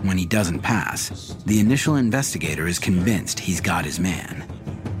 When he doesn't pass, the initial investigator is convinced he's got his man.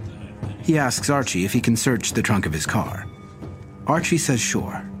 He asks Archie if he can search the trunk of his car. Archie says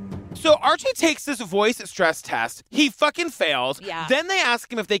sure. So Archie takes this voice stress test. He fucking fails. Yeah. Then they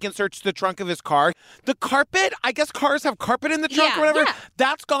ask him if they can search the trunk of his car. The carpet, I guess cars have carpet in the trunk or whatever. Yeah.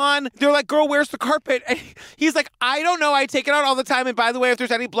 That's gone. They're like, girl, where's the carpet? And he's like, I don't know. I take it out all the time. And by the way, if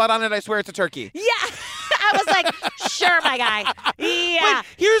there's any blood on it, I swear it's a turkey. Yeah. I was like, sure, my guy. Yeah. But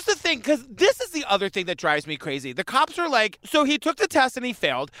here's the thing, because this is the other thing that drives me crazy. The cops are like, so he took the test and he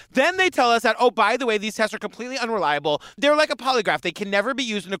failed. Then they tell us that, oh, by the way, these tests are completely unreliable. They're like a polygraph. They can never be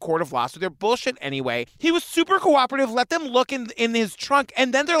used in a court of law, so they're bullshit anyway. He was super cooperative, let them look in his trunk,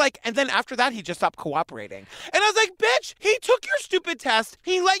 and then they're like, and then after that, he just stopped cooperating. And I was like, bitch, he took your stupid test.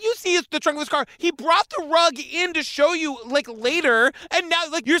 He let you see the trunk of his car. He brought the rug in to show you, like, later, and now,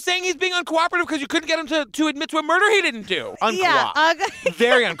 like, you're saying he's being uncooperative because you couldn't get him to admit to a murder he didn't do. Uncoop. Yeah.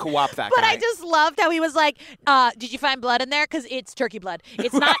 Very uncoop, that but guy. I just loved how he was like, did you find blood in there? Because it's turkey blood.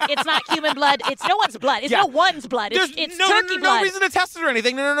 It's not human blood. It's no one's blood. It's no one's blood. It's turkey blood. No reason to test it or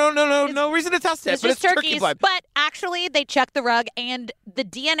anything. No reason to test it. It's but just it's turkey turkey blood. But actually, they checked the rug and the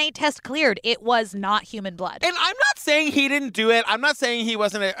DNA test cleared. It was not human blood. And I'm not saying he didn't do it. I'm not saying he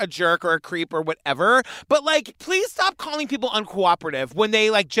wasn't a jerk or a creep or whatever. But, like, please stop calling people uncooperative when they,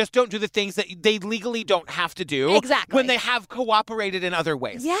 like, just don't do the things that they legally don't have to do. Exactly. When they have cooperated in other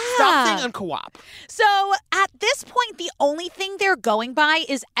ways. Yeah. Stop saying uncoop. So at this point, the only thing they're going by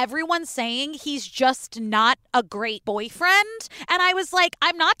is everyone saying he's just not a great boyfriend. And I was like,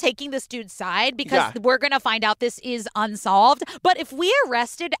 I'm not taking this dude's side because we're going to find out this is unsolved. But if we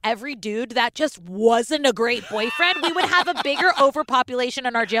arrested every dude that just wasn't a great boyfriend, we would have a bigger overpopulation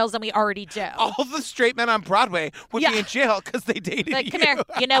in our jails than we already do. All the straight men on Broadway would be in jail because they dated you. Come here.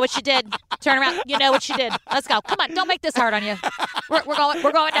 You know what you did. Turn around. You know what you did. Let's go. Come on. Don't make this hard on you. We're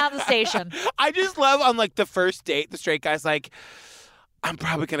going down the station. I just love on, like, the first date, the straight guy's like, I'm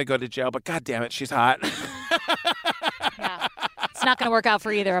probably going to go to jail, but God damn it, she's hot. Yeah. It's not going to work out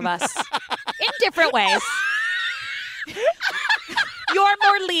for either of us. In different ways. You're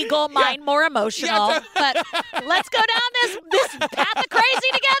more legal, mine more emotional. But let's go down this path of crazy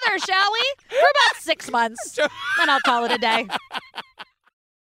together, shall we? For about 6 months. Then I'll call it a day.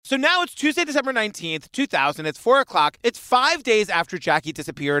 So now it's Tuesday, December 19th, 2000. It's 4 o'clock. It's 5 days after Jackie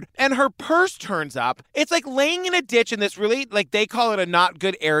disappeared, and her purse turns up. It's like laying in a ditch in this really, like, they call it a not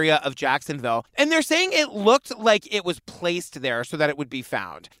good area of Jacksonville. And they're saying it looked like it was placed there so that it would be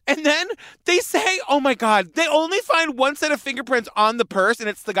found. And then they say, oh my God, they only find one set of fingerprints on the purse, and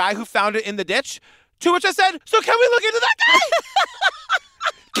it's the guy who found it in the ditch. To which I said, so can we look into that guy?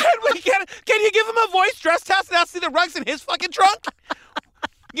 Can you give him a voice stress test and not see the rugs in his fucking trunk?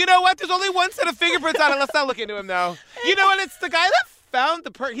 You know what? There's only one set of fingerprints on it. Let's not look into him, though. You know what? It's the guy that found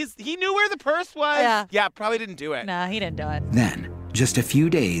the purse. He knew where the purse was. Yeah, probably didn't do it. No, he didn't do it. Then, just a few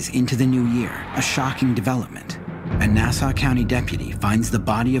days into the new year, a shocking development. A Nassau County deputy finds the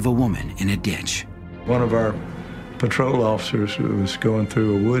body of a woman in a ditch. One of our patrol officers was going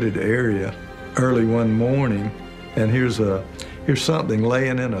through a wooded area early one morning, and here's something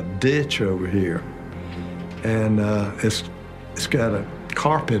laying in a ditch over here, and it's got a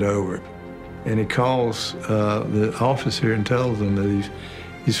carpet over it, and he calls the office here and tells them that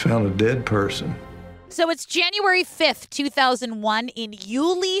he's found a dead person. So it's January 5th, 2001 in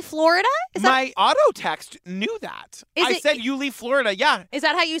Yulee, Florida? My auto text knew that. I said Yulee, Florida, yeah. Is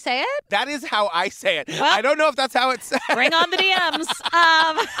that how you say it? That is how I say it. Well, I don't know if that's how it's said. Bring on the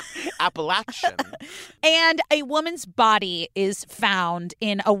DMs. Appalachian. And a woman's body is found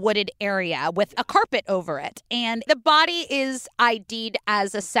in a wooded area with a carpet over it. And the body is ID'd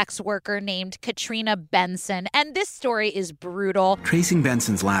as a sex worker named Katrina Benson. And this story is brutal. Tracing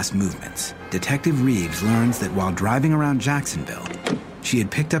Benson's last movements, Detective Reeves learns that while driving around Jacksonville, she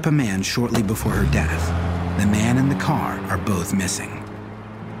had picked up a man shortly before her death. The man and the car are both missing.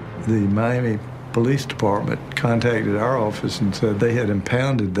 The Miami Police Department contacted our office and said they had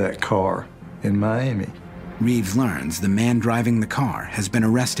impounded that car in Miami. Reeves learns the man driving the car has been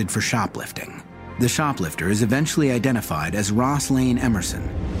arrested for shoplifting. The shoplifter is eventually identified as Ross Lane Emerson,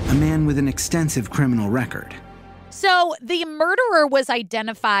 a man with an extensive criminal record. So the murderer was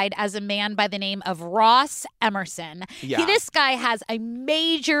identified as a man by the name of Ross Emerson. Yeah. This guy has a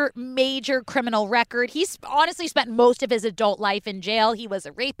major, major criminal record. He's honestly spent most of his adult life in jail. He was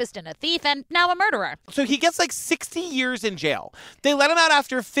a rapist and a thief and now a murderer. So he gets like 60 years in jail. They let him out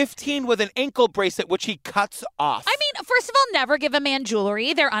after 15 with an ankle bracelet, which he cuts off. I mean, first of all, never give a man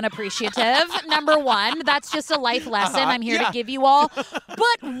jewelry. They're unappreciative. Number one, that's just a life lesson I'm here to give you all.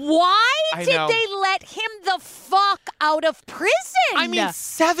 But why did they let him the fuck out of prison? I mean,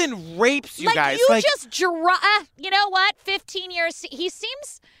 7 rapes, you guys. You just you know what? 15 years. He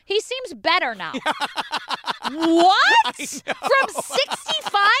seems better now. What? From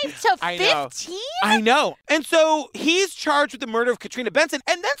 65 to 15? I know. And so he's charged with the murder of Katrina Benson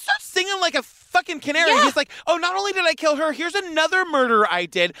and then starts singing like a fucking canary. Yeah. He's like, oh, not only did I kill her, here's another murder I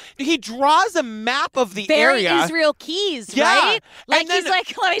did. He draws a map of the area. Very Israel Keys, right? Like, he's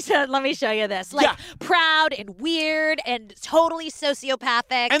like, let me show you this. Like, proud and weird and totally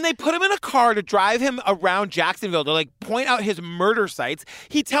sociopathic. And they put him in a car to drive him around Jacksonville to, like, point out his murder sites.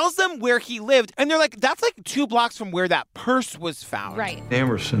 He tells them where he lived, and they're like, that's like 2 blocks from where that purse was found. Right.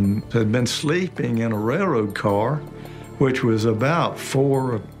 Emerson had been sleeping in a railroad car, which was about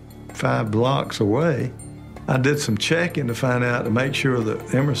 4 or 5 blocks away. I did some checking to find out to make sure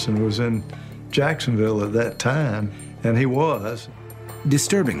that Emerson was in Jacksonville at that time, and he was.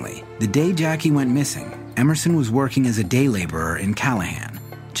 Disturbingly, the day Jackie went missing, Emerson was working as a day laborer in Callahan,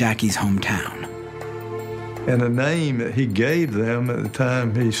 Jackie's hometown. And the name that he gave them at the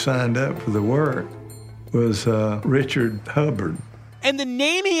time he signed up for the work was Richard Hubbard. And the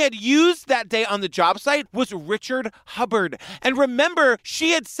name he had used that day on the job site was Richard Hubbard. And remember,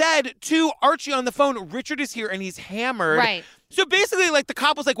 she had said to Archie on the phone, Richard is here and he's hammered. Right. So basically, like, the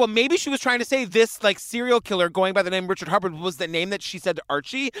cop was like, well, maybe she was trying to say this, like, serial killer going by the name Richard Hubbard was the name that she said to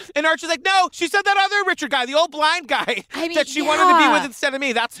Archie. And Archie's like, no, she said that other Richard guy, the old blind guy that she wanted to be with instead of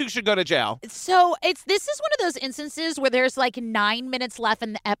me. That's who should go to jail. So this is one of those instances where there's like 9 minutes left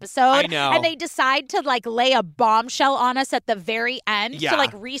in the episode. I know. And they decide to like lay a bombshell on us at the very end to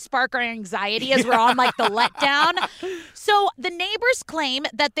like re-spark our anxiety as we're on like the letdown. So the neighbors claim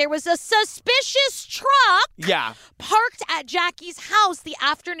that there was a suspicious truck parked at Jackie's house the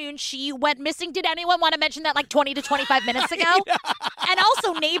afternoon she went missing. Did anyone want to mention that like 20 to 25 minutes ago? And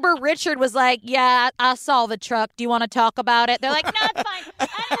also neighbor Richard was like, yeah, I saw the truck. Do you want to talk about it? They're like, no, it's fine.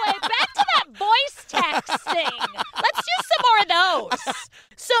 Anyway, back to that voice texting. Let's do some more of those.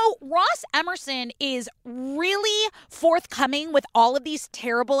 So Ross Emerson is really forthcoming with all of these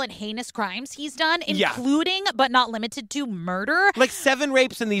terrible and heinous crimes he's done, including but not limited to murder. Like 7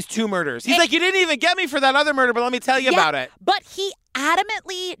 rapes and these 2 murders. He's like, you didn't even get me for that other murder, but let me tell you about it. But he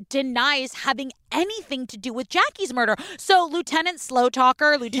adamantly denies having anything to do with Jackie's murder. So Lieutenant Slow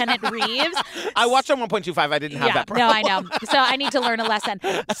Talker, Lieutenant Reeves. I watched on 1.25. I didn't have that problem. No, I know. So I need to learn a lesson.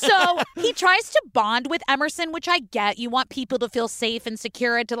 So he tries to bond with Emerson, which I get. You want people to feel safe and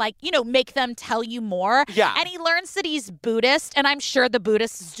secure and to, like, you know, make them tell you more. Yeah. And he learns that he's Buddhist, and I'm sure the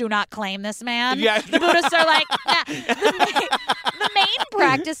Buddhists do not claim this man. Yeah. The Buddhists are like, nah. The main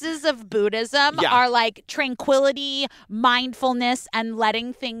practices of Buddhism are like tranquility, mindfulness, and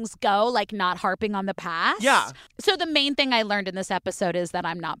letting things go, like not harping on the past. Yeah. So the main thing I learned in this episode is that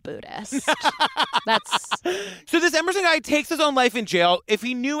I'm not Buddhist. So this Emerson guy takes his own life in jail. If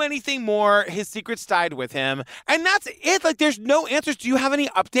he knew anything more, his secrets died with him. And that's it. Like, there's no answers. Do you have any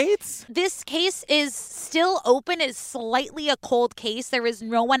updates? This case is still open. It's slightly a cold case. There is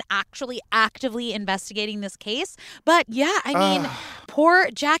no one actually actively investigating this case. But yeah, I mean, poor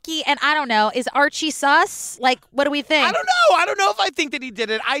Jackie. And I don't know, is Archie sus? Like, what do we think? I don't know. I don't know if I think that he did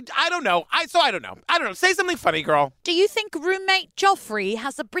it. I don't know. I don't know. I don't know. Say something funny, girl. Do you think roommate Joffrey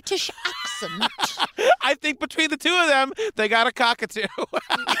has a British accent? I think between the two of them, they got a cockatoo.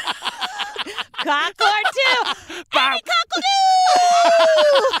 Concord 2. Bow.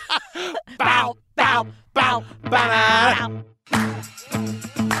 Cockle-doo! Bow, bow, bow, bow.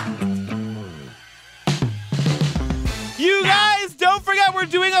 You guys, don't forget we're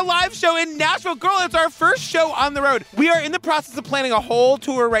doing a live show in Nashville. Girl, it's our first show on the road. We are in the process of planning a whole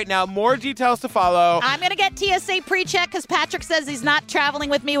tour right now. More details to follow. I'm going to get TSA pre-check because Patrick says he's not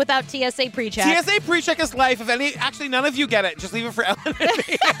traveling with me without TSA pre-check. TSA pre-check is life. Actually, none of you get it. Just leave it for Ellen and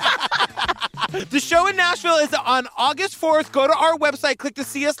me. The show in Nashville is on August 4th. Go to our website, click the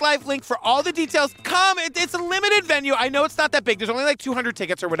CS Live link for all the details. Come. It's a limited venue. I know it's not that big. There's only like 200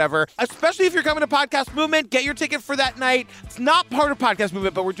 tickets or whatever. Especially if you're coming to Podcast Movement, get your ticket for that night. It's not part of Podcast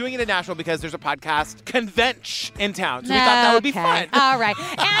Movement, but we're doing it in Nashville because there's a podcast convention in town. So we thought that would be fun. All right.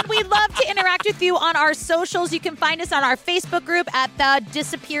 And we'd love to interact with you on our socials. You can find us on our Facebook group at the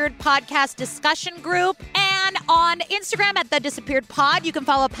Disappeared Podcast Discussion Group. And on Instagram at the Disappeared Pod. You can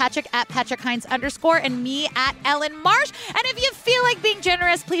follow Patrick at PatrickHines_ and me at Ellen Marsh. And if you feel like being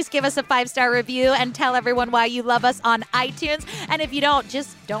generous, please give us a 5-star review and tell everyone why you love us on iTunes. And if you don't,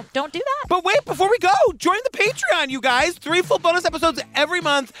 just don't do that. But wait, before we go, join the Patreon, you guys. 3 full bonus episodes every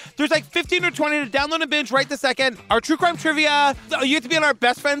month. There's like 15 or 20 to download and binge right this second. Our true crime trivia. You get to be in our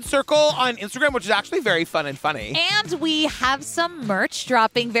best friend circle on Instagram, which is actually very fun and funny. And we have some merch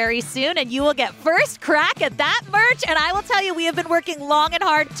dropping very soon, and you will get first crack at that merch. And I will tell you, we have been working long and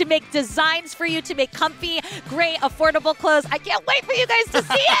hard to make designs for you, to make comfy, great, affordable clothes. I can't wait for you guys to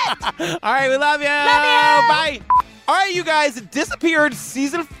see it. All right, we love you. Love you. Bye. All right, you guys, Disappeared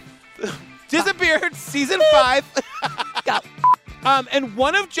season 5. Go. And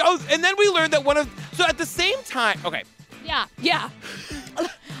one of Joe's, and then we learned that so at the same time, okay. Yeah.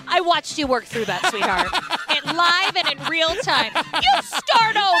 I watched you work through that, sweetheart. Live and in real time. You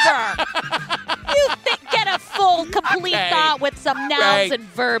start over. You get a full, complete thought with some nouns and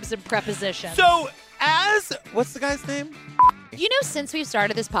verbs and prepositions. So what's the guy's name? You know, since we've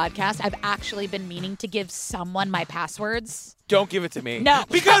started this podcast, I've actually been meaning to give someone my passwords. Don't give it to me. No.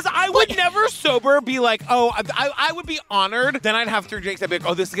 Because I would never sober be like, oh, I would be honored. Then I'd have 3 drinks. I'd be like,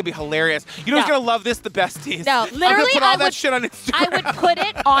 oh, this is going to be hilarious. You know who's going to love this? The besties. No, literally, I'm going to put all that shit on Instagram. I would put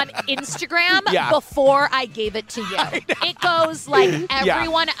it on Instagram before I gave it to you. It goes like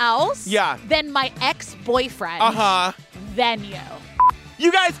everyone else, then my ex-boyfriend, then you.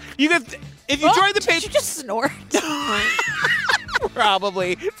 You guys, if you join the page... Did you just snort?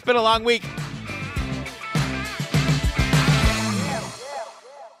 Probably. It's been a long week.